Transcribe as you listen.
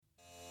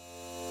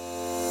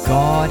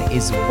God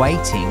is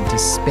waiting to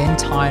spend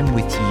time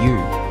with you.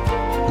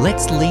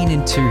 Let's lean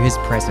into His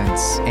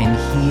presence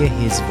and hear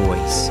His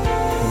voice.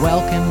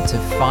 Welcome to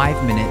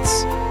 5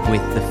 Minutes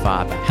with the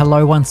Father.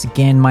 Hello once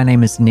again, my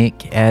name is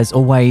Nick. As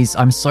always,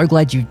 I'm so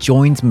glad you've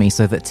joined me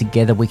so that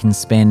together we can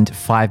spend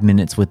 5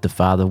 minutes with the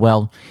Father.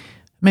 Well,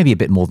 maybe a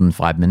bit more than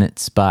 5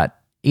 minutes, but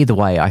either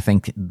way, I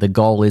think the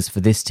goal is for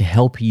this to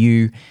help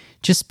you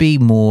just be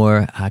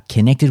more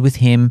connected with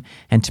Him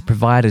and to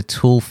provide a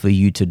tool for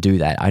you to do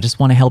that. I just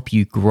want to help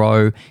you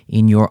grow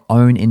in your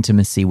own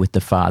intimacy with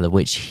the Father,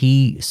 which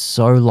He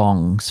so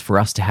longs for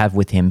us to have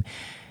with Him.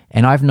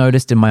 And I've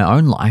noticed in my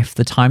own life,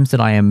 the times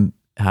that I am,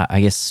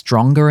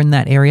 stronger in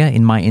that area,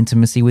 in my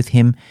intimacy with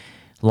Him,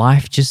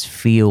 life just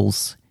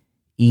feels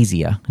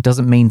easier. It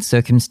doesn't mean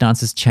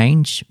circumstances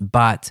change,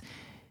 but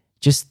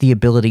just the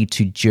ability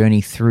to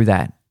journey through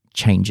that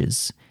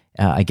changes.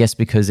 I guess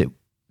because it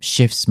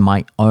shifts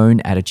my own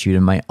attitude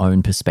and my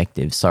own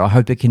perspective. So I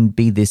hope it can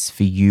be this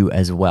for you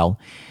as well.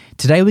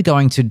 Today we're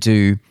going to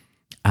do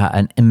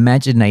an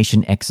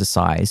imagination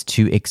exercise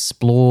to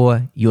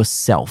explore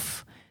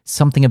yourself,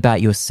 something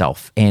about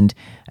yourself. And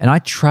I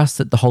trust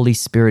that the Holy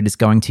Spirit is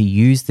going to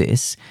use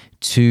this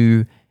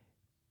to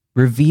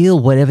reveal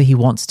whatever He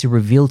wants to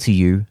reveal to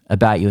you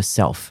about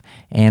yourself.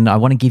 And I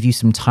want to give you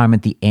some time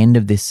at the end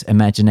of this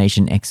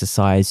imagination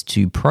exercise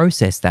to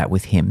process that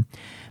with Him.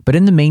 But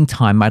in the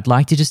meantime, I'd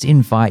like to just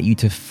invite you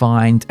to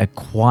find a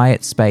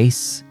quiet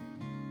space,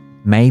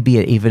 maybe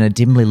even a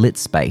dimly lit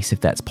space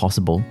if that's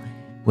possible,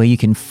 where you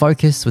can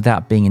focus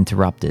without being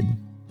interrupted.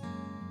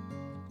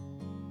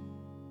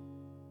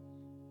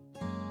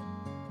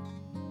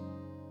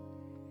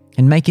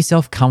 And make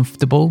yourself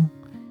comfortable.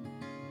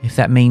 If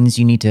that means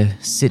you need to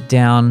sit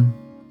down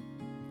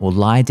or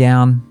lie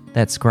down,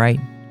 that's great.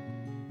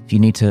 If you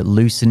need to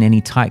loosen any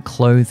tight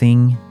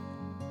clothing,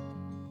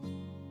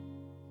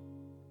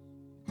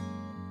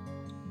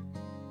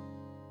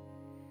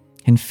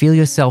 and feel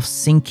yourself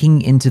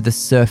sinking into the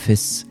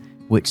surface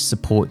which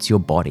supports your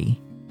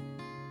body.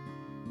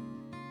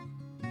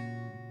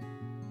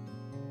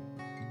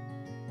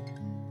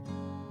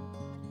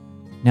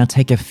 Now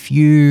take a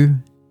few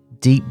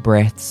deep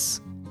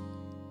breaths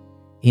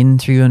in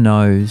through your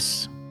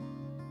nose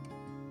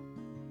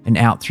and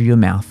out through your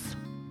mouth.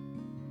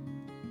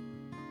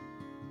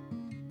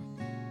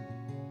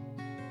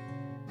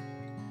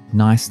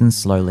 Nice and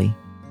slowly.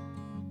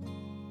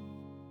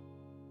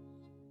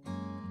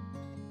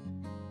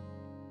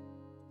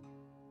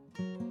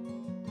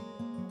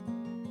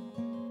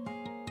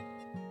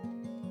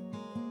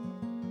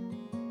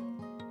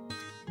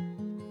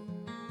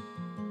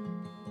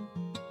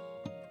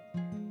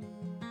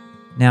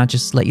 Now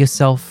just let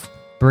yourself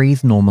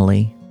breathe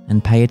normally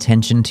and pay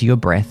attention to your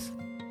breath.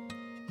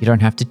 You don't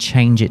have to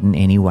change it in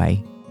any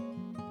way.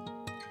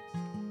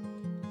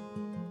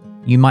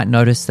 You might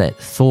notice that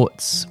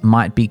thoughts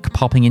might be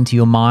popping into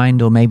your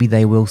mind, or maybe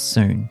they will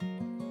soon.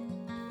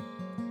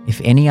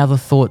 If any other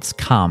thoughts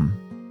come,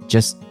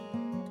 just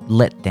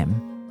let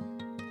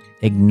them.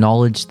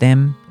 Acknowledge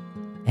them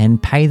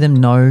and pay them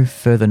no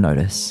further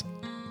notice.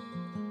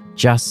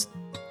 Just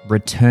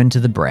return to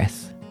the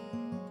breath.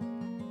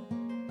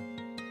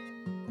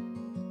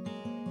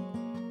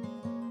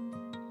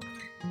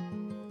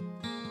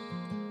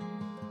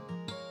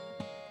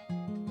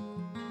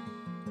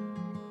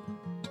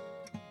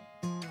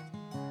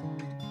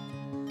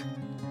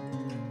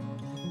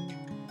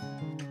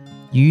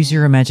 Use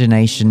your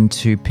imagination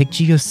to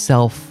picture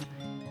yourself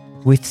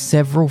with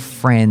several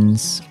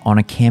friends on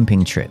a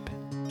camping trip.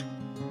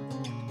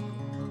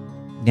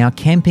 Now,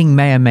 camping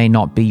may or may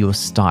not be your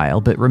style,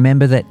 but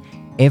remember that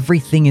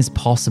everything is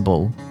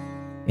possible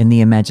in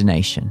the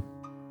imagination.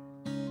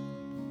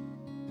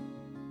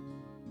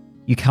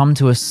 You come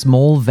to a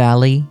small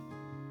valley,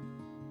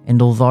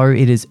 and although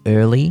it is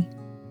early,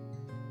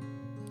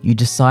 you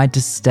decide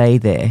to stay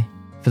there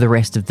for the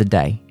rest of the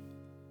day.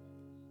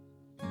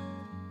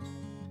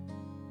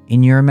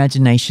 In your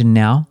imagination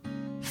now,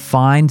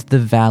 find the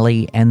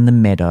valley and the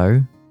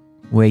meadow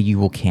where you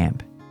will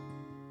camp.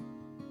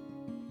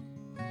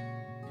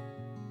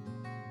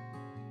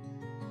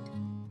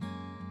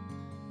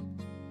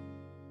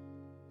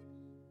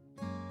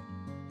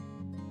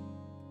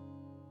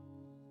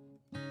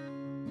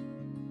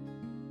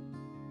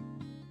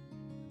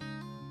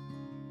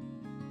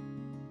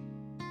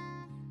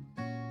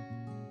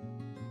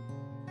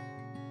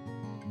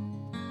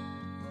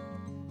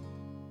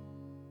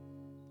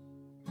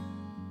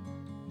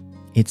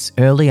 It's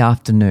early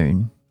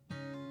afternoon,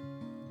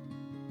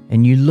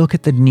 and you look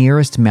at the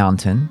nearest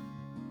mountain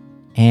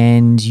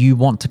and you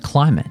want to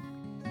climb it.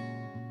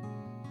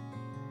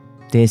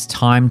 There's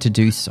time to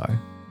do so.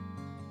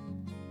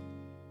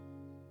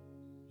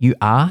 You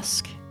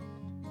ask,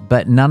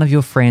 but none of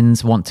your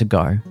friends want to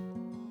go.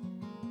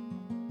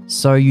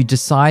 So you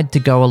decide to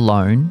go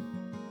alone,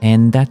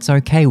 and that's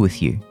okay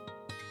with you.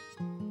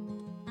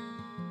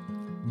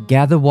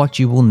 Gather what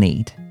you will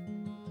need.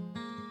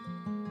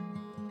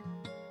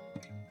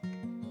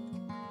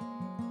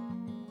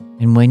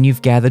 And when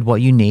you've gathered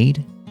what you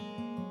need,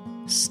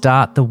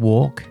 start the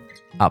walk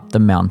up the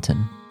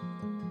mountain.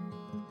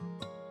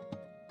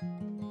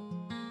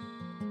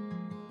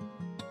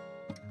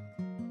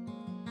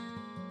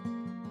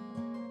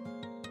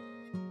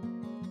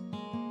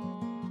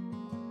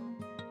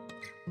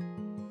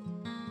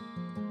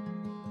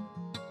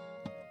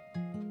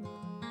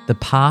 The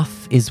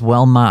path is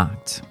well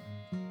marked.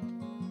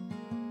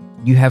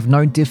 You have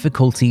no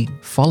difficulty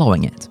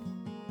following it.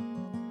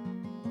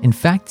 In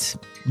fact,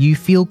 you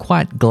feel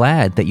quite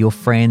glad that your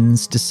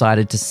friends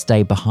decided to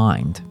stay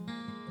behind.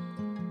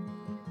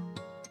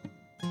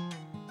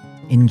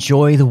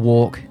 Enjoy the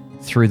walk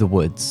through the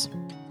woods.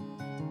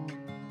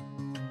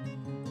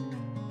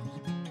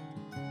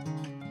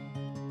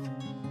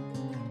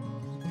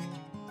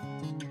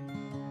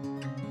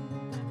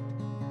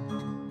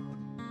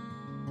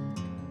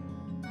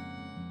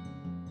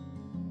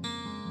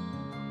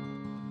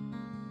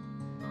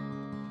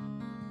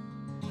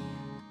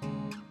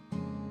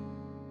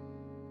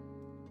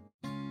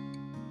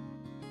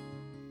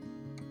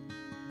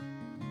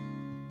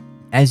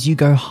 As you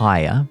go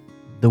higher,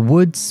 the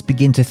woods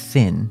begin to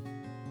thin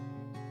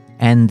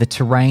and the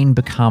terrain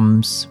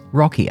becomes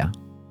rockier.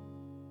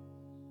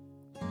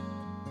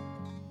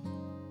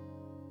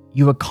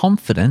 You are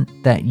confident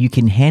that you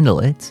can handle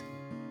it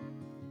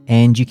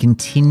and you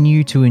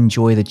continue to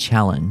enjoy the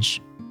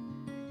challenge.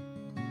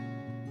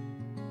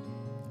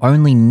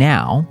 Only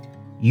now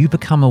you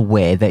become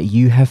aware that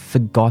you have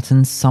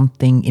forgotten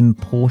something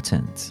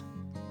important.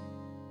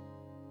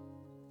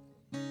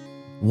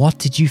 What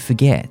did you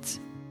forget?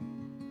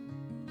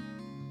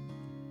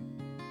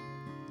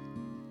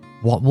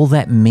 What will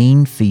that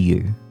mean for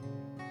you?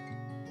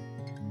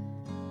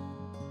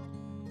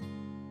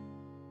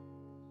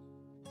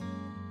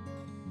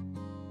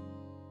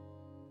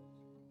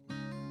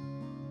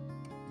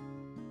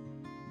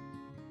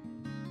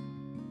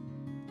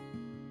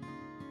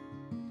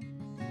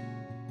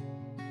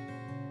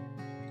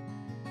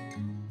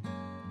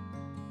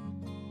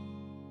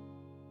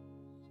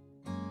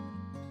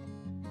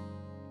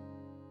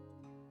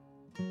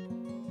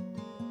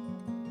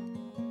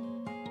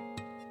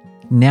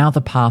 Now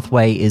the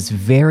pathway is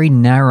very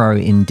narrow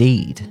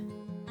indeed.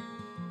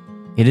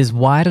 It is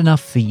wide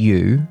enough for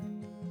you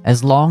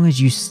as long as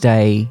you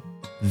stay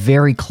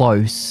very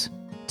close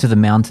to the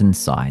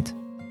mountainside.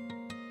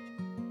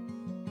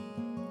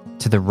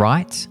 To the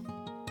right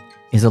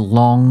is a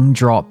long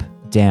drop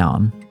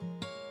down.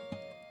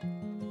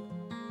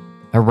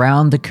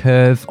 Around the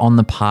curve on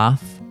the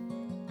path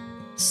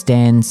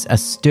stands a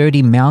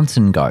sturdy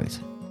mountain goat.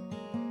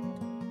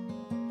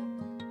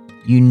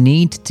 You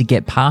need to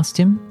get past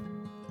him,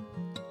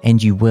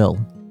 and you will.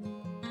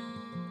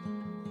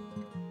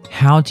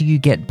 How do you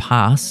get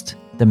past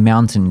the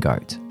mountain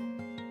goat?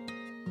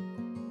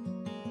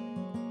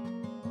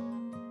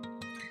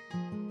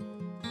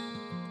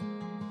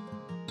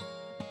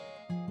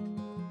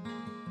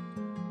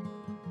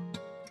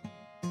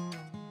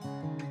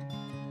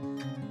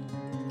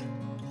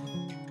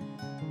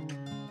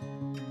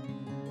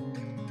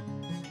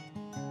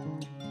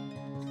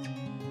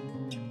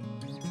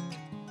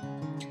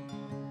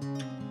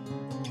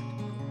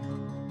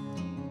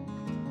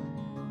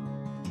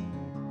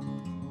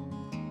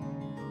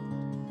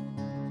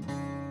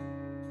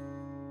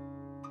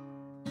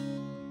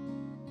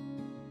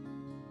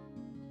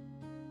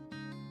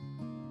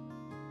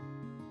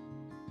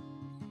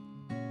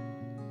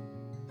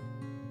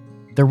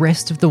 The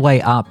rest of the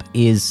way up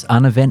is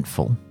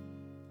uneventful.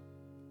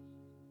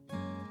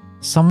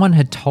 Someone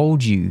had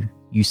told you,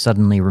 you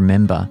suddenly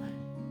remember,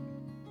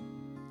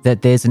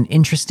 that there's an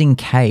interesting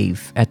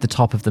cave at the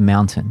top of the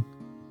mountain.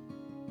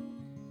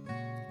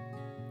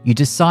 You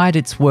decide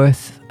it's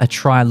worth a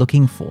try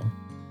looking for.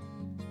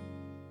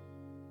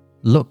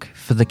 Look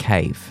for the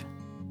cave.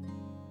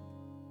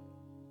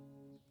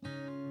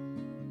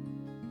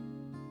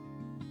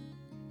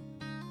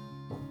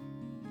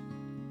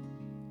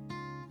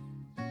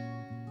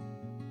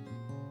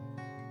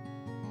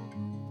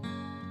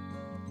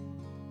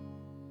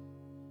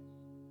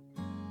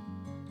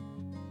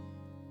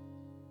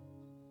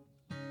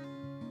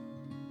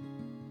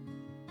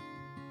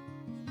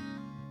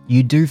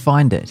 You do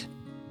find it.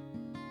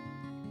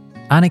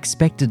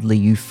 Unexpectedly,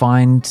 you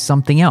find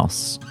something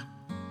else.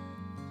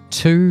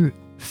 2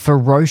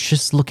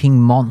 ferocious-looking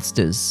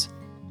monsters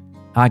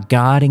are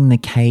guarding the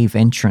cave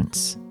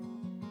entrance.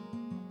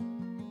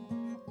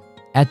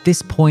 At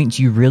this point,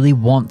 you really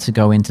want to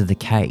go into the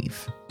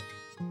cave.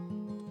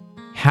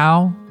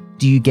 How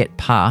do you get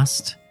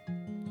past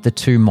the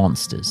 2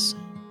 monsters?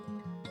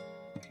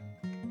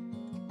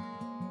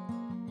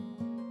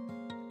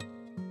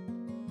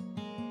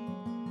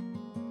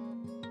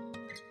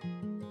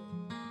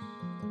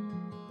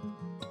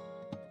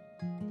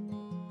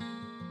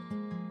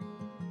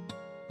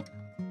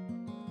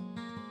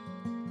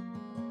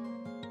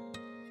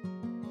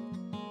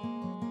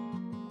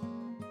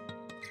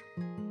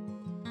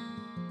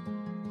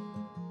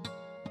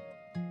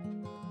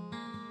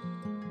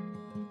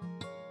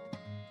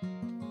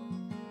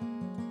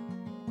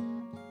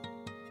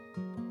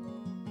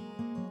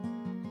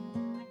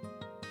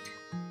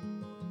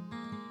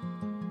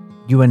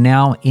 You are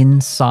now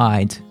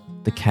inside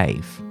the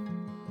cave.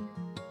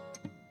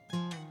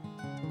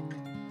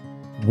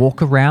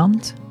 Walk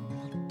around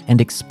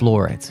and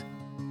explore it.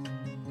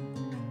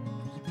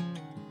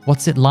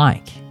 What's it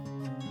like?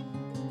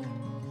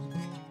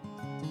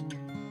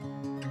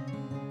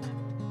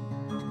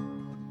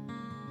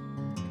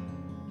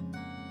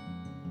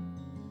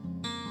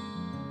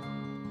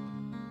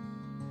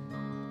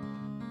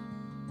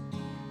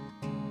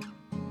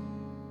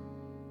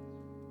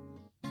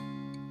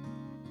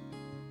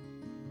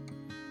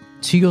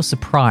 to your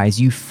surprise,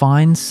 you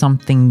find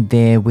something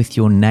there with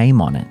your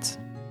name on it.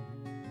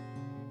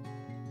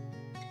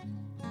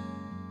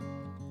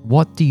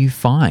 What do you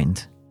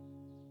find?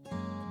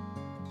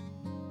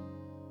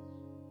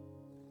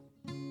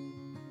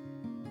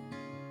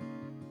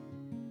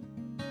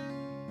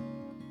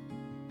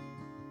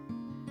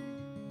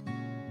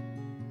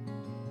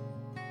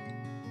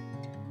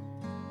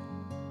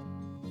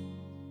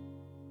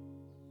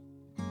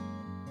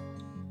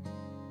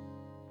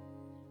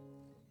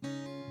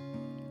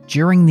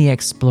 During the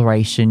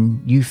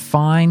exploration, you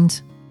find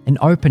an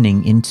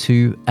opening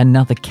into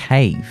another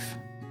cave.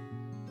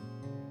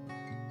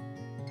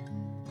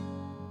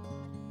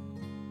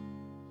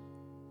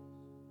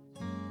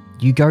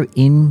 You go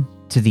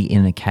into the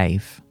inner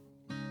cave.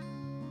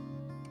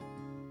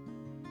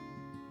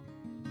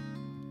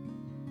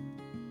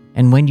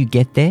 And when you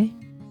get there,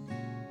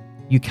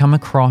 you come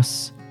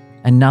across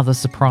another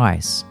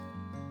surprise.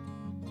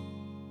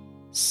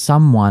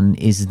 Someone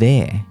is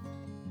there,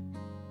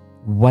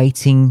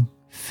 waiting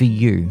for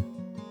you.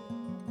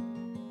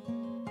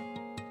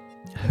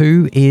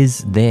 Who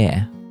is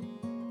there?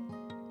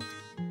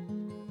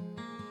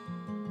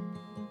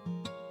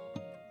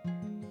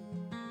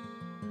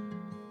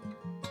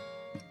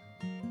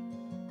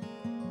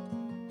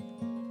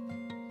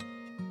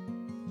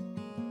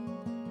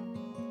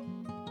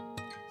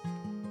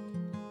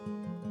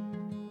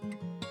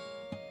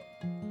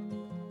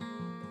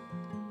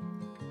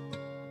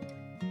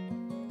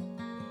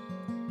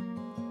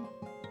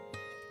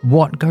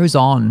 What goes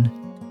on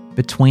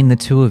between the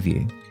two of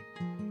you?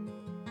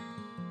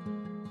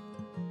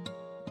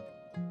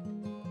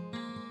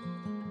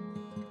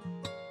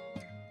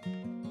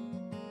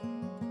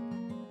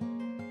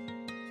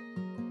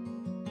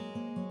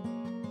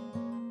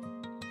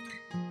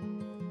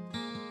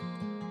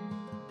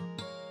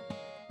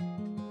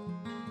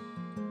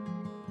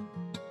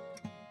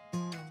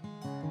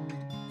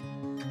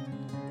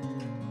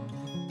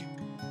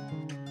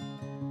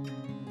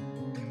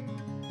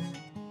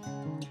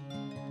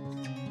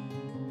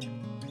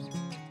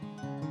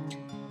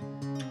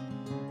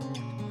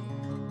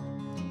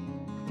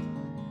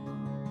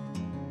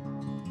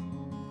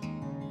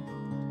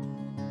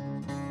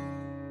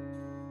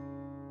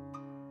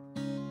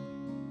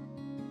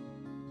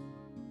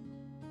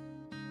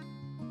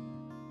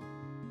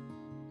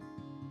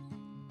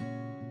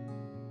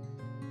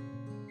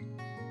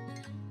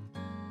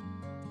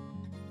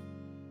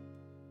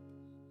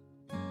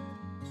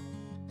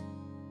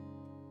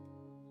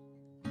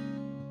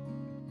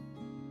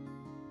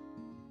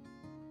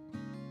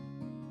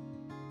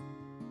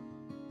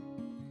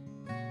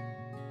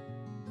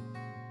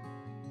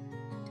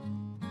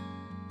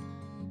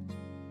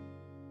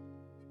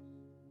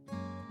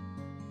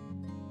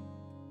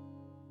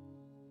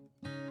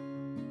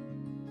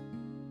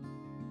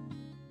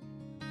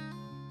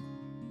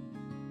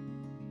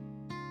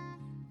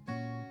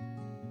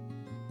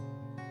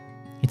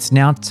 It's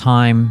now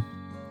time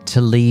to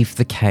leave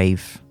the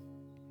cave.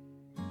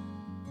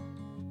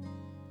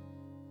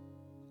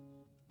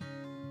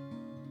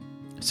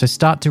 So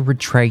start to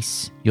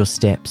retrace your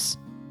steps.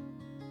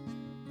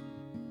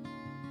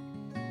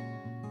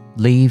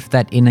 Leave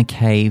that inner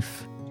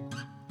cave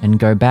and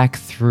go back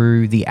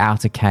through the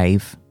outer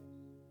cave.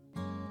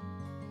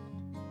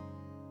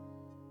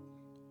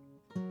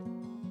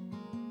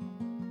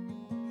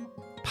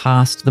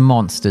 Past the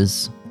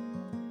monsters.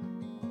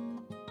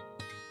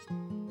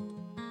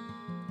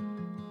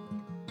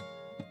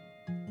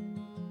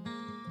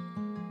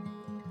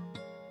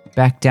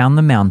 Back down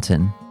the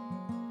mountain.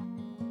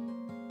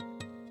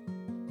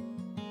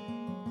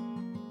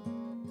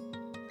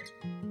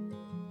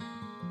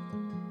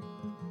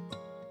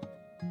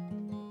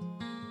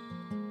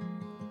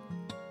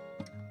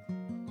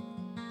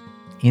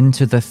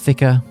 Into the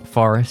thicker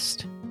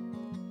forest.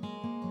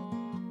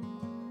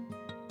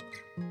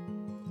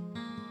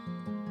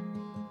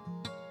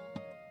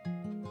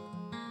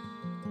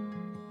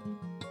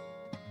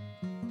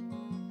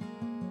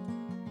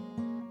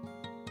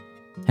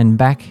 And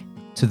back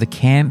to the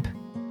camp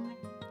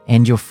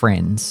and your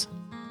friends.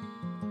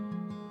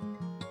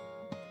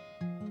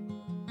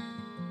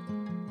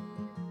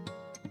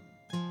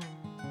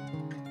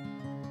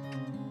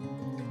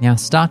 Now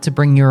start to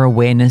bring your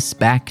awareness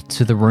back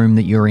to the room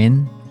that you're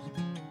in.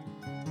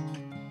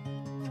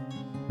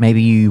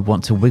 Maybe you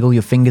want to wiggle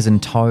your fingers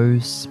and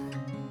toes.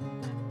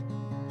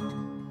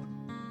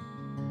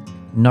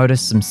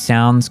 Notice some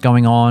sounds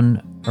going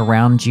on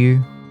around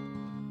you.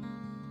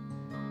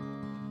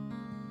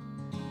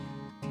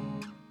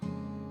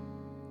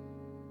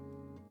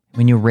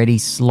 When you're ready,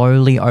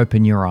 slowly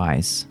open your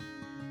eyes.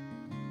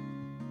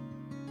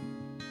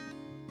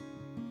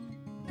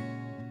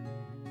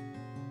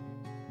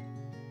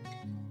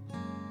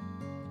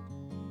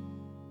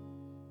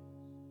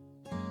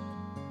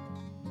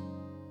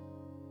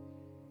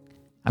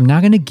 I'm now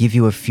going to give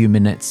you a few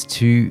minutes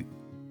to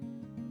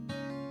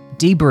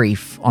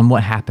debrief on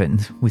what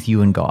happened with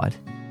you and God.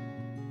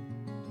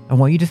 I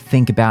want you to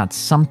think about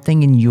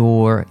something in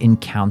your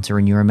encounter,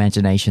 in your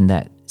imagination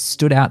that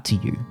stood out to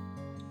you.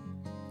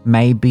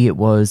 Maybe it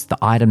was the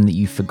item that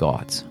you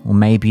forgot, or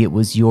maybe it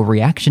was your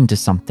reaction to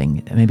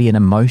something. Maybe an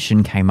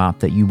emotion came up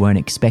that you weren't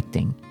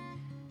expecting.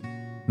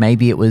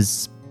 Maybe it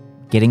was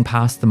getting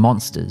past the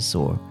monsters,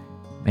 or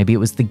maybe it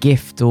was the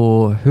gift,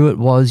 or who it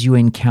was you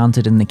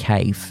encountered in the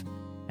cave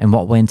and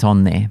what went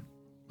on there.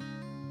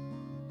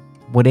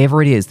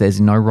 Whatever it is, there's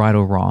no right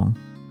or wrong.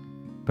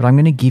 But I'm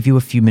going to give you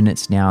a few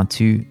minutes now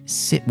to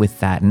sit with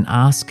that and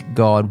ask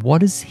God, what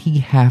does He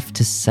have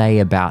to say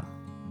about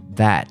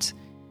that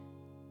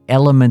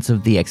element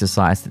of the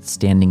exercise that's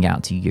standing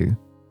out to you?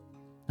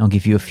 I'll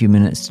give you a few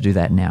minutes to do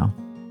that now.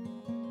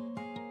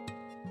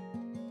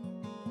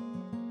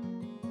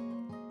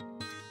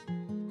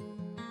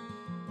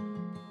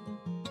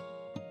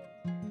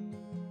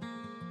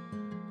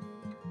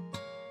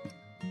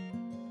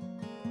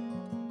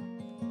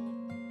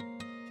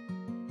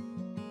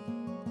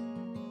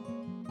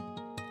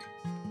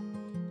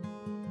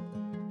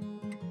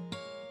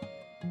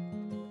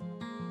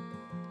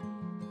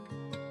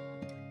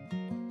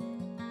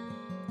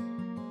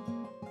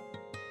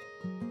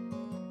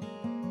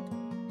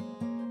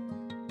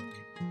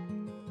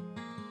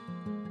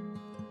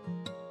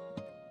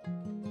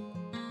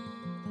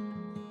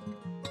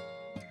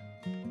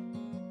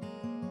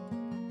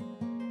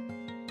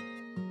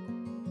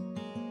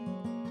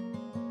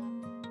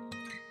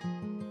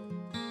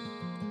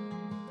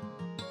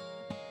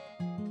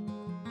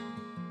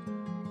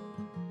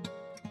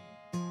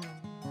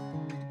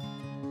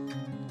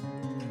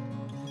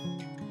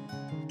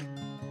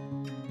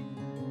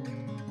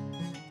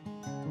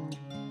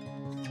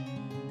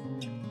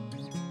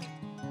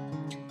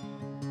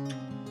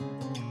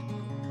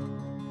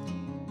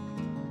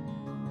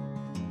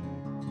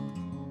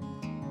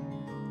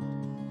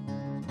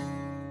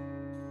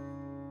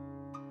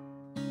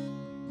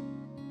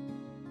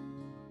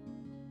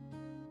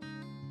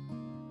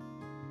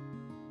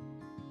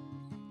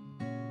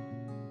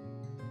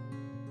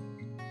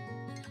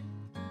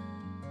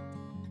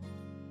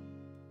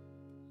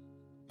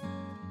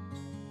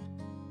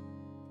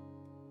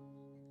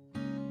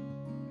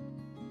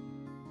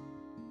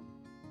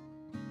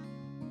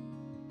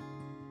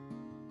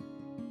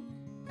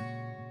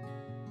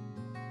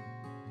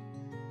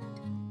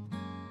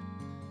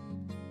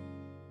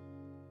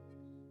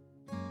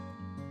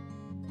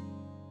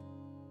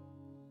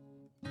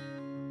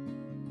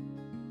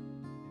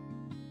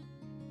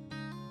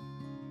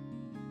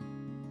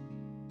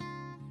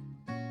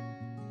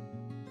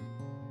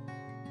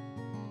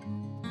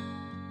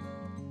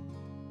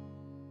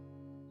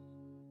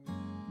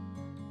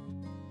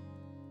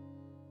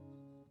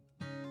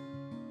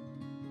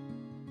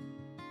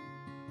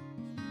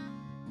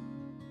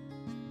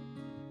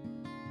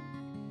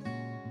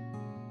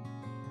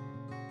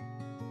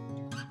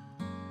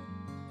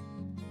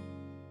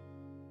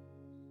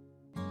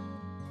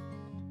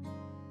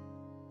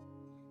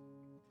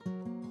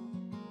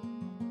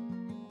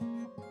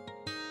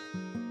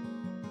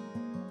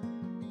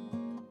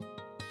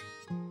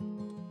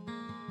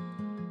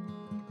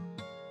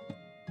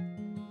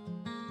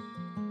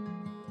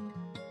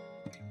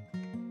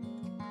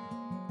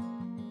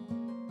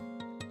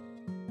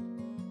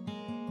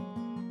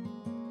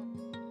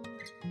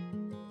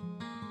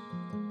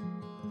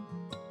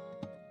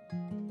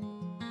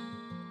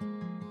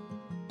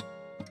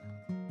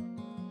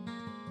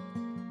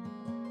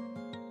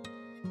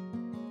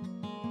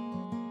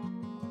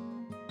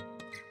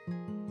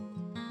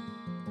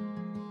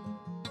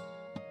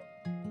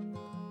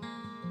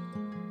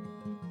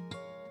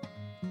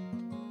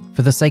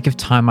 For the sake of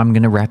time, I'm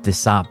going to wrap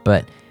this up,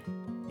 but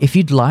if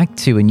you'd like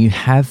to and you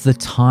have the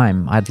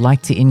time, I'd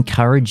like to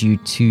encourage you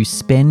to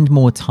spend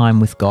more time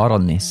with God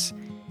on this.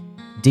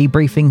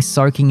 Debriefing,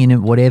 soaking in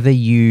it, whatever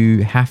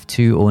you have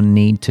to or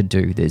need to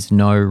do. There's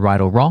no right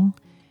or wrong.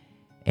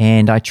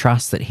 And I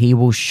trust that He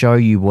will show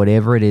you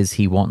whatever it is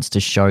He wants to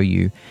show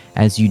you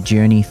as you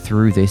journey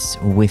through this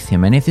with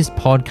Him. And if this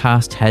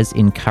podcast has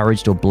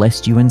encouraged or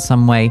blessed you in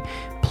some way,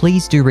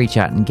 please do reach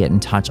out and get in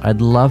touch.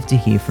 I'd love to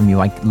hear from you.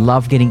 I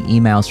love getting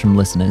emails from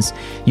listeners.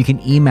 You can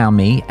email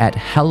me at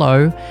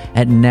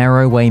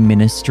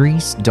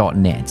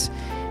hello@narrowwayministries.net.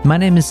 My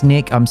name is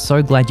Nick. I'm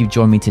so glad you've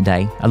joined me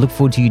today. I look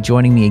forward to you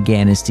joining me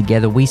again as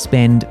together we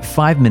spend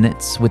 5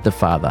 minutes with the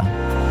Father.